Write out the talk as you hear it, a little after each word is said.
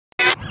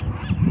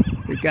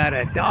We got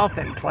a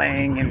dolphin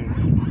playing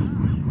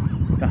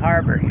in the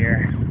harbor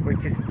here,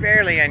 which is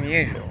fairly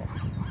unusual.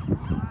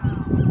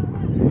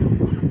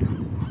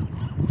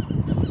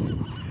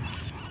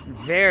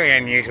 Very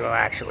unusual,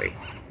 actually.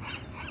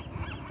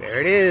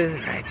 There it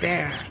is, right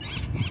there.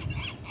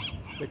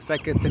 Looks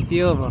like it's a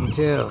few of them,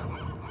 too.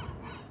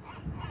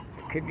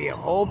 There could be a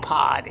whole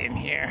pod in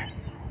here.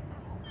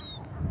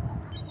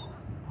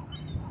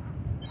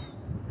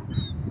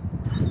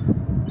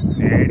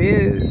 There it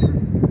is.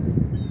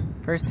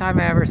 First time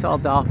I ever saw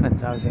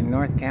dolphins, I was in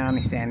North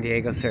County, San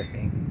Diego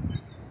surfing.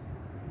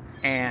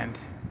 And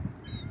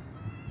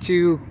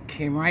two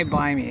came right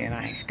by me and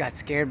I got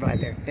scared by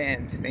their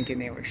fins, thinking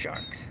they were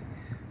sharks.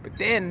 But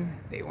then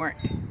they weren't.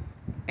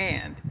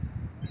 And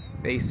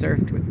they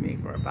surfed with me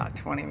for about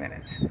 20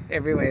 minutes,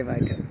 every wave I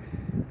took.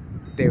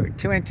 They were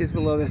 2 inches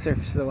below the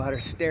surface of the water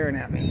staring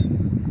at me.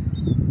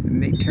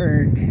 And they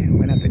turned and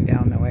went up and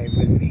down the wave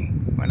with me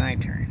when I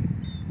turned.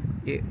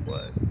 It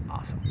was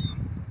awesome.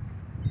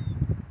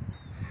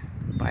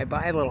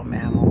 Bye-bye, little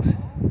mammals.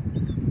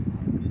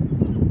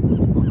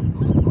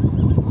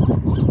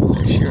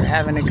 They're sure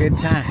having a good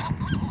time.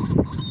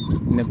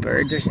 And the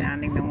birds are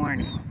sounding the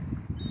warning.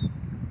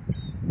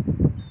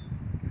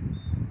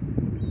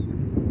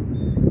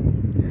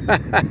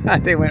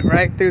 They went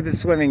right through the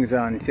swimming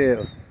zone,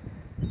 too.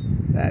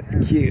 That's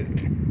cute.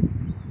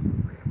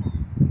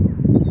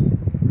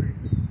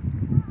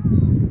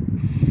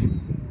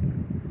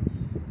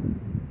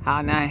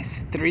 How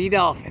nice. 3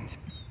 dolphins.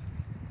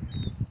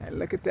 And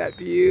look at that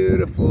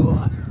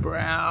beautiful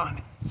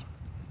brown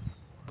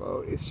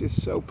boat. It's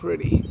just so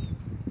pretty.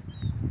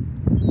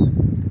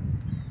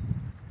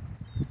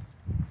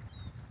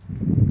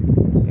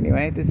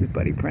 Anyway, this is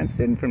Buddy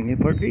Princeton from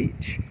Newport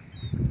Beach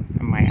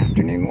on my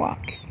afternoon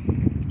walk.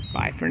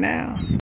 Bye for now.